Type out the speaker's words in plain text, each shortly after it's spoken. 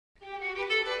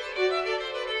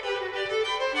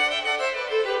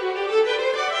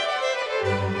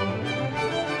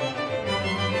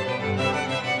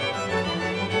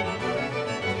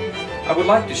would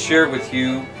like to share with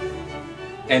you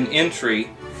an entry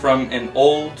from an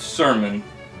old sermon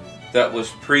that was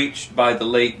preached by the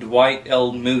late Dwight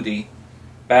L. Moody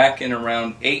back in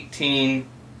around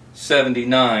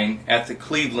 1879 at the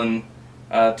Cleveland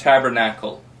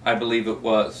Tabernacle, I believe it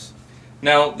was.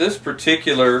 Now, this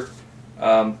particular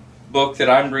book that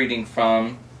I'm reading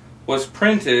from was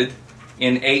printed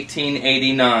in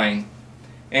 1889,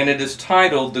 and it is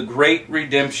titled The Great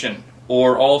Redemption,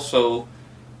 or also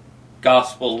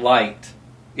Gospel Light.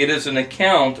 It is an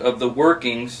account of the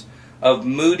workings of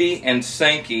Moody and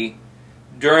Sankey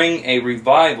during a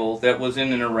revival that was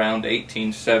in and around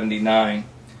 1879.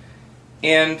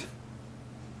 And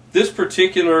this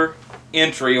particular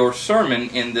entry or sermon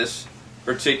in this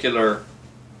particular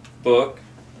book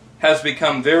has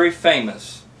become very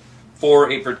famous for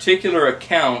a particular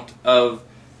account of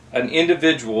an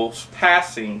individual's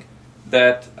passing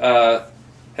that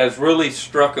has really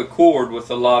struck a chord with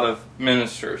a lot of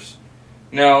ministers.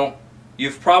 Now,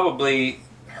 you've probably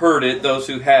heard it, those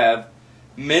who have,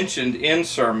 mentioned in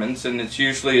sermons, and it's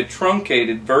usually a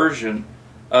truncated version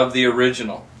of the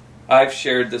original. I've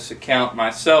shared this account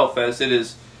myself, as it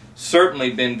has certainly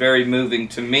been very moving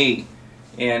to me,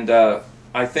 and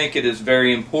I think it is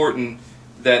very important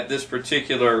that this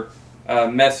particular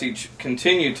message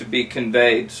continue to be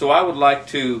conveyed. So I would like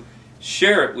to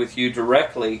share it with you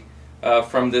directly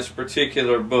from this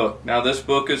particular book. Now, this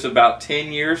book is about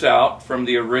 10 years out from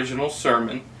the original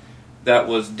sermon that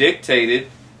was dictated,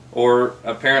 or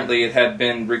apparently it had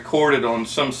been recorded on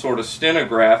some sort of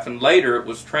stenograph, and later it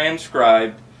was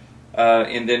transcribed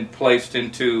and then placed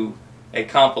into a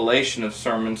compilation of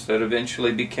sermons that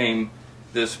eventually became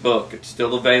this book. It's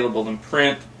still available in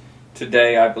print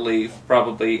today, I believe.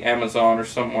 Probably Amazon or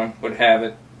someone would have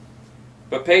it.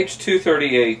 But page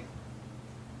 238,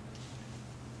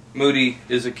 Moody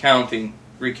is recounting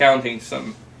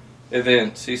some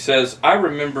events. He says, "I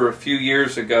remember a few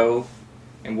years ago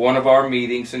in one of our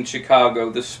meetings in Chicago,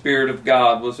 the Spirit of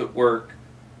God was at work.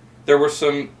 There was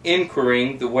some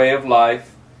inquiring the way of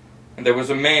life, and there was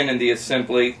a man in the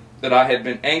assembly that I had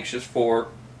been anxious for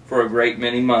a great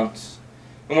many months.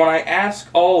 And when I asked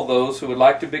all those who would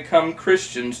like to become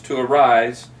Christians to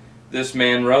arise, this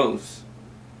man rose.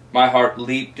 My heart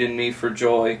leaped in me for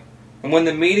joy. And when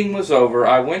the meeting was over,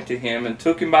 I went to him and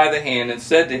took him by the hand and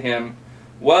said to him,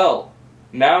 'Well,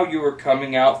 now you are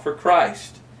coming out for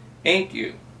Christ, ain't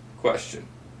you?' Question.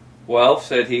 'Well,'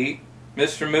 said he,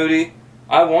 'Mr. Moody,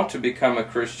 I want to become a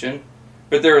Christian,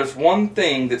 but there is one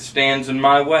thing that stands in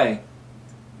my way.'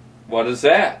 'What is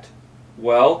that?'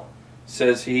 'Well,'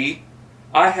 says he,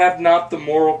 'I have not the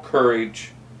moral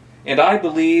courage, and I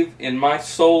believe in my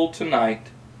soul tonight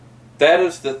that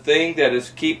is the thing that is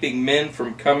keeping men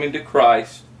from coming to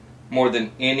Christ more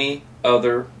than any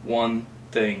other one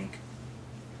thing.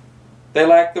 They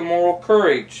lack the moral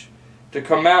courage to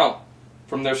come out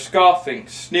from their scoffing,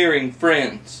 sneering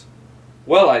friends.'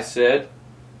 'Well,' I said,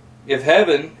 'if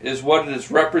heaven is what it is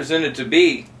represented to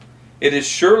be, it is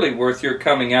surely worth your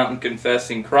coming out and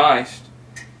confessing Christ,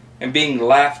 and being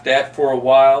laughed at for a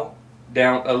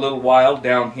little while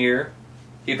down here.'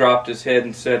 He dropped his head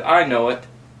and said, 'I know it.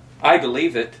 I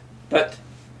believe it. But,'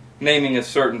 naming a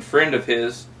certain friend of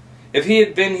his, 'if he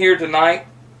had been here tonight,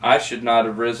 I should not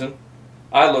have risen.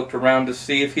 I looked around to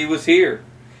see if he was here,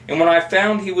 and when I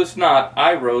found he was not,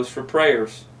 I rose for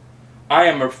prayers. I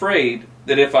am afraid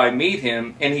that if I meet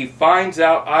him and he finds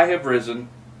out I have risen,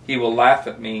 he will laugh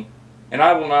at me, and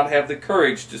I will not have the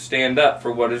courage to stand up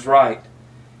for what is right.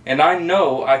 And I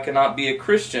know I cannot be a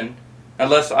Christian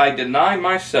unless I deny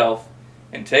myself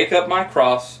and take up my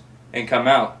cross and come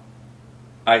out.'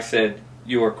 I said,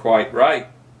 'You are quite right.'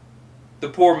 The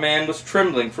poor man was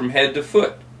trembling from head to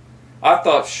foot. I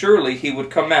thought surely he would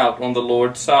come out on the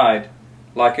Lord's side,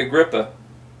 like Agrippa.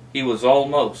 He was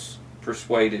almost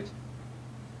persuaded.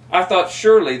 I thought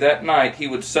surely that night he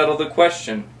would settle the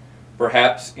question,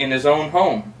 perhaps in his own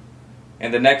home,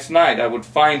 and the next night I would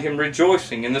find him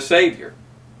rejoicing in the Savior.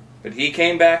 But he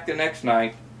came back the next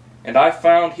night, and I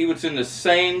found he was in the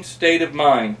same state of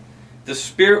mind. The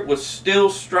Spirit was still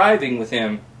striving with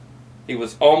him. He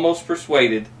was almost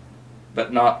persuaded,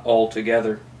 but not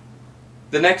altogether.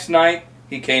 The next night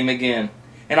he came again,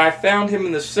 and I found him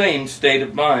in the same state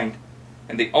of mind,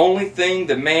 and the only thing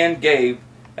the man gave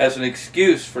as an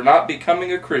excuse for not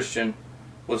becoming a Christian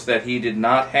was that he did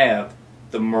not have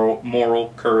the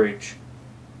moral courage."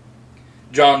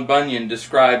 John Bunyan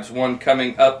describes one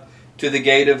coming up to the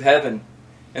gate of heaven,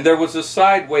 and there was a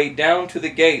side way down to the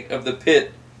gate of the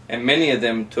pit, and many of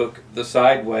them took the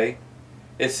side way.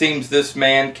 It seems this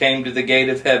man came to the gate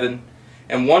of heaven,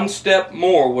 and one step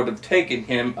more would have taken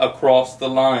him across the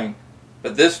line.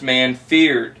 But this man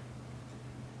feared.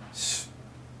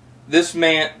 This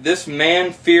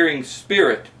man fearing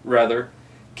spirit, rather,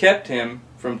 kept him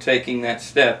from taking that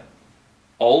step.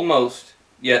 Almost,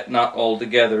 yet not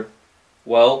altogether.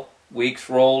 Well, weeks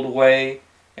rolled away,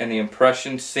 and the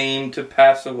impression seemed to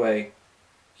pass away.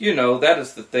 You know, that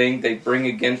is the thing they bring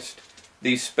against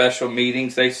these special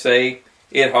meetings. They say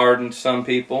it hardens some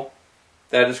people.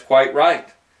 That is quite right.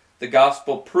 The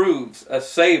gospel proves a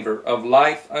savor of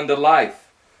life unto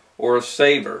life, or a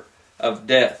savor of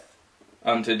death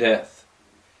unto death.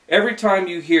 Every time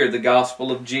you hear the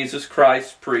gospel of Jesus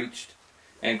Christ preached,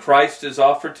 and Christ is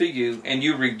offered to you, and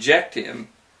you reject Him,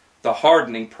 the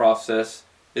hardening process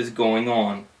is going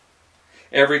on.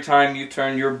 Every time you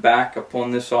turn your back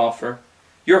upon this offer,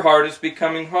 your heart is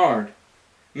becoming hard.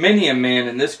 Many a man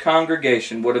in this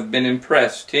congregation would have been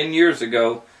impressed 10 years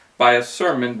ago by a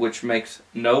sermon which makes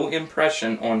no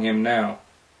impression on him now.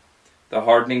 The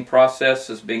hardening process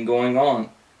has been going on.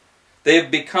 They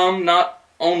have become not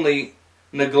only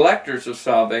neglectors of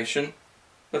salvation,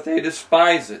 but they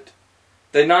despise it.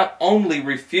 They not only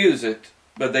refuse it,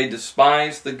 but they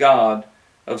despise the God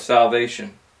of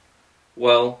salvation.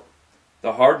 Well,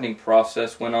 the hardening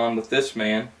process went on with this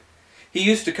man. He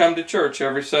used to come to church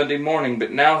every Sunday morning,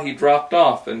 but now he dropped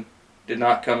off and did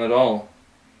not come at all.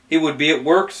 He would be at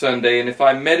work Sunday, and if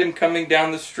I met him coming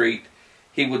down the street,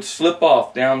 he would slip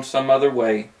off down some other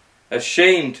way,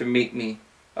 ashamed to meet me,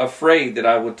 afraid that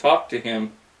I would talk to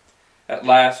him. At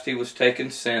last he was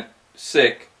taken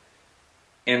sick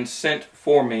and sent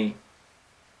for me.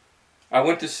 I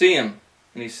went to see him,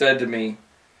 and he said to me,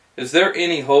 "Is there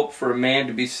any hope for a man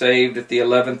to be saved at the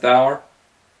 11th hour?"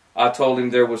 I told him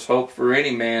there was hope for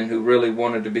any man who really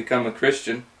wanted to become a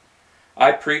Christian.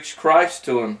 I preached Christ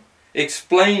to him,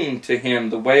 explained to him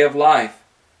the way of life,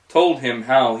 told him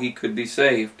how he could be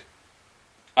saved.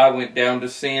 I went down to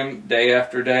see him day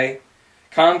after day.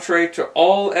 Contrary to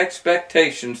all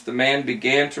expectations, the man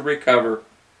began to recover.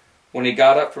 When he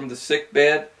got up from the sick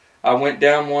bed, I went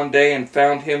down one day and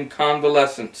found him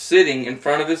convalescent, sitting in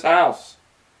front of his house.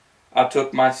 I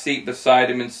took my seat beside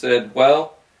him and said,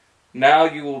 "Well, now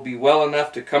you will be well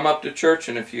enough to come up to church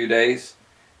in a few days.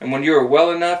 And when you are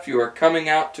well enough, you are coming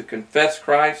out to confess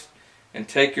Christ and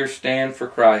take your stand for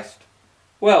Christ."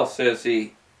 "Well," says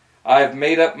he, "I have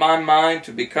made up my mind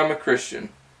to become a Christian,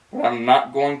 but I'm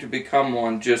not going to become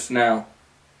one just now.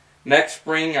 Next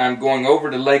spring I'm going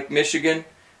over to Lake Michigan,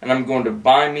 and I'm going to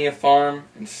buy me a farm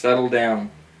and settle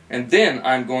down. And then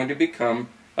I'm going to become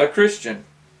a Christian.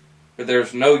 But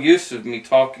there's no use of me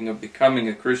talking of becoming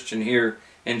a Christian here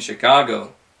in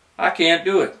Chicago. I can't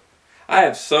do it. I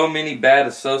have so many bad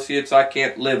associates, I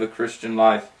can't live a Christian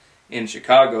life in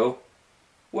Chicago."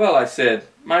 "Well," I said,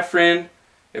 "my friend,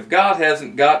 if God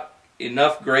hasn't got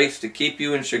enough grace to keep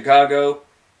you in Chicago,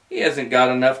 He hasn't got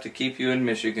enough to keep you in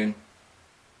Michigan.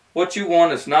 What you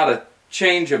want is not a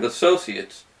change of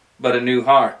associates, but a new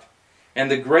heart,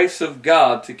 and the grace of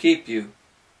God to keep you.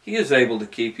 He is able to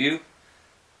keep you."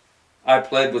 I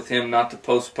pled with him not to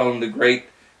postpone the great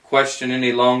question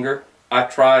any longer. I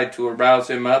tried to arouse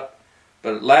him up,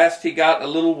 but at last he got a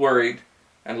little worried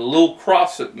and a little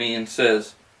cross at me and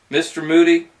says, "Mr.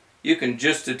 Moody, you can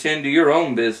just attend to your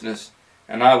own business,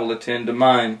 and I will attend to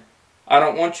mine. I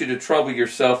don't want you to trouble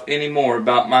yourself any more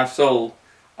about my soul.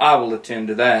 I will attend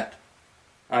to that."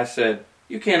 I said,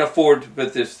 "You can't afford to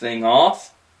put this thing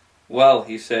off." "Well,"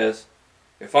 he says,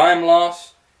 "if I am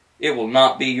lost, it will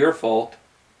not be your fault.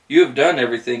 You have done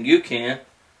everything you can.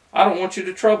 I don't want you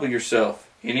to trouble yourself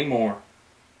any more."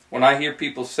 When I hear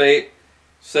people say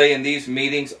in these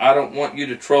meetings, "I don't want you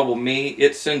to trouble me,"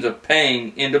 it sends a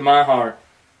pang into my heart.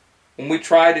 When we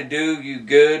try to do you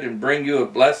good and bring you a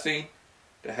blessing,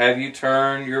 to have you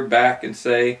turn your back and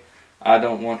say, "I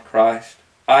don't want Christ.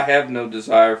 I have no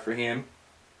desire for Him."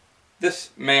 This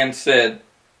man said,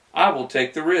 "I will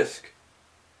take the risk."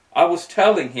 I was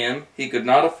telling him he could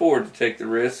not afford to take the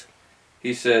risk.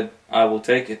 He said, "I will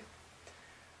take it."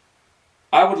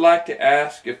 I would like to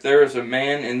ask if there is a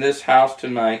man in this house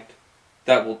tonight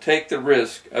that will take the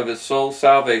risk of his soul's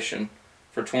salvation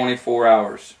for 24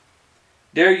 hours.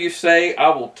 Dare you say, "I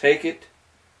will take it"?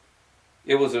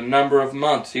 It was a number of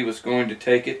months he was going to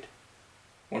take it.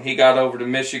 When he got over to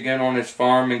Michigan on his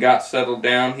farm and got settled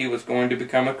down, he was going to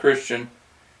become a Christian.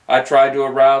 I tried to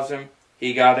arouse him.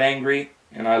 He got angry,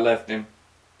 and I left him.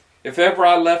 If ever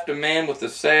I left a man with a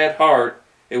sad heart,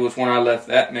 it was when I left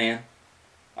that man.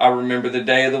 I remember the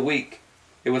day of the week.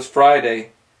 It was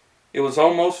Friday. It was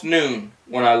almost noon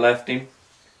when I left him.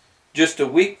 Just a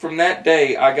week from that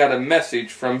day, I got a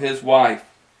message from his wife.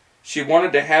 She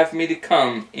wanted to have me to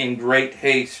come in great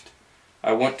haste.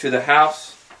 I went to the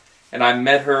house, and I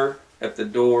met her at the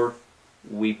door,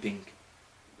 weeping.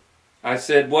 I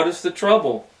said, "What is the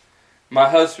trouble?" "My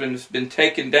husband has been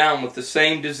taken down with the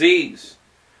same disease.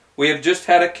 We have just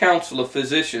had a council of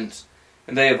physicians,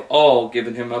 and they have all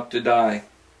given him up to die."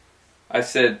 I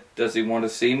said, "Does he want to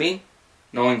see me?"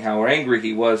 Knowing how angry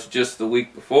he was just the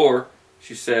week before,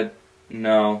 she said,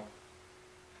 "No."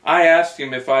 I asked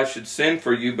him if I should send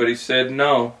for you, but he said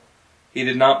no. He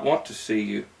did not want to see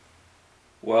you.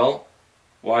 "Well,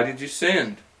 why did you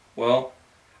send?" "Well,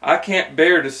 I can't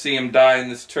bear to see him die in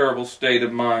this terrible state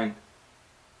of mind."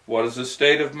 "What is a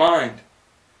state of mind?"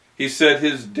 "He said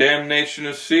his damnation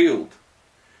is sealed,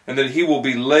 and that he will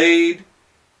be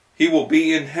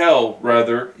in hell,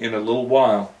 rather, in a little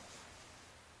while."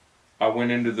 I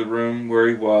went into the room where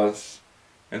he was,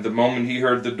 and the moment he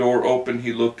heard the door open,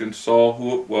 he looked and saw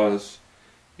who it was.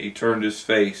 He turned his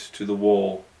face to the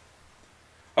wall.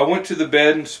 I went to the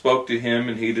bed and spoke to him,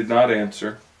 and he did not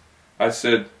answer. I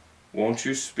said, "Won't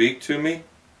you speak to me?"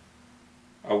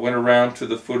 I went around to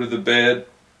the foot of the bed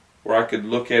where I could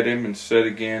look at him and said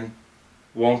again,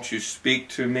 "Won't you speak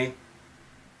to me?"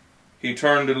 He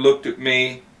turned and looked at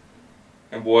me,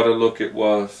 and what a look it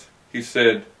was. He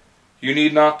said, "You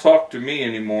need not talk to me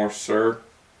any more, sir.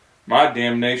 My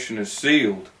damnation is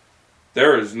sealed.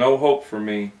 There is no hope for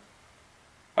me."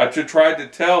 I tried to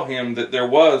tell him that there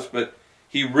was, but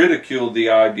he ridiculed the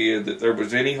idea that there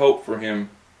was any hope for him.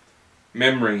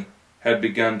 Memory had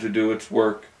begun to do its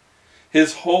work.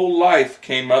 His whole life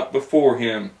came up before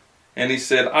him, and he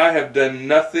said, "I have done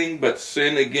nothing but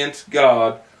sin against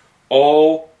God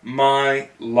all my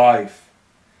life.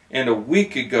 And a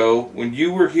week ago, when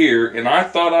you were here and I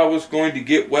thought I was going to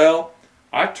get well,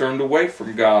 I turned away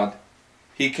from God.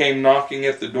 He came knocking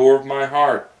at the door of my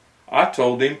heart. I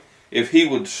told him if he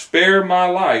would spare my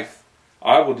life,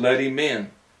 I would let him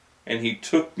in, and he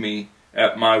took me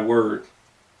at my word.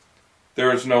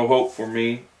 There is no hope for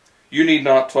me. You need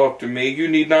not talk to me. You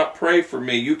need not pray for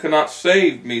me. You cannot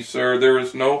save me, sir. There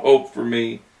is no hope for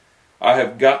me. I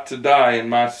have got to die in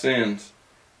my sins.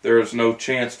 There is no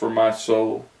chance for my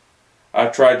soul." I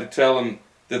tried to tell him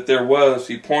that there was.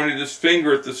 He pointed his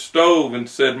finger at the stove and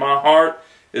said, "My heart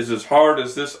is as hard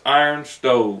as this iron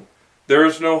stove. There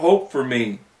is no hope for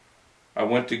me." I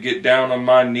went to get down on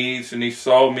my knees, and he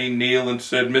saw me kneel and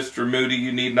said, "Mr. Moody,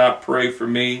 you need not pray for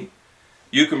me.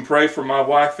 You can pray for my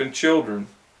wife and children.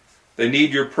 They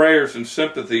need your prayers and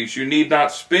sympathies. You need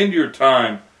not spend your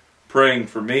time praying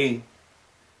for me."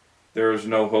 There is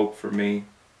no hope for me.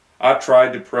 I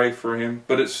tried to pray for him,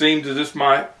 but it seemed as if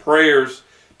my prayers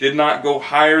did not go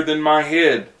higher than my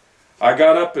head. I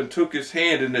got up and took his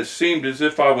hand, and it seemed as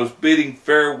if I was bidding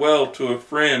farewell to a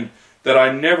friend that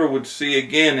I never would see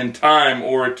again in time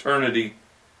or eternity.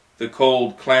 The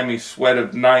cold, clammy sweat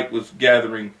of night was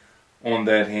gathering on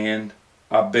that hand.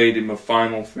 I bade him a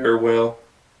final farewell.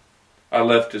 I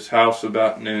left his house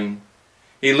about noon.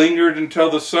 He lingered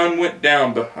until the sun went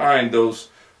down behind those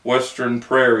western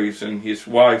prairies, and his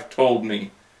wife told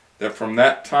me that from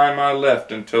that time I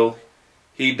left until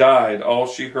he died, all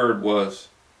she heard was,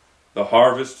 "The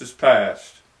harvest is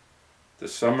past, the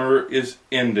summer is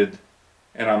ended,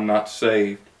 and I'm not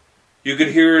saved." You could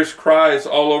hear his cries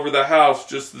all over the house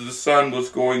just as the sun was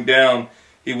going down.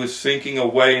 He was sinking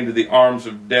away into the arms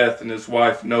of death, and his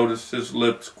wife noticed his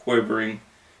lips quivering.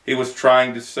 He was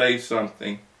trying to say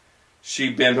something.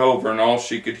 She bent over, and all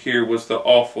she could hear was the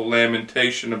awful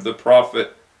lamentation of the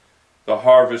prophet. "The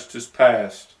harvest is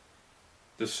past,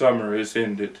 the summer is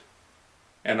ended,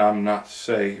 and I'm not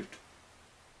saved."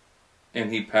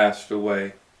 And he passed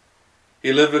away.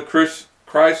 He lived a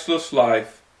Christless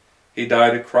life. He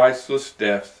died a Christless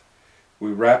death.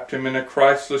 We wrapped him in a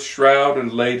Christless shroud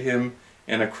and laid him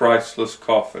in a Christless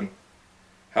coffin.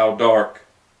 How dark,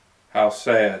 how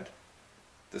sad,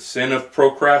 the sin of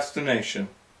procrastination.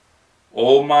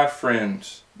 Oh, my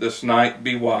friends, this night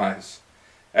be wise.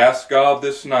 Ask God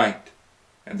this night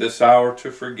and this hour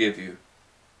to forgive you.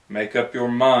 Make up your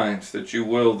minds that you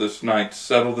will this night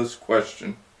settle this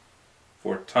question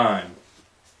for time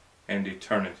and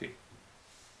eternity.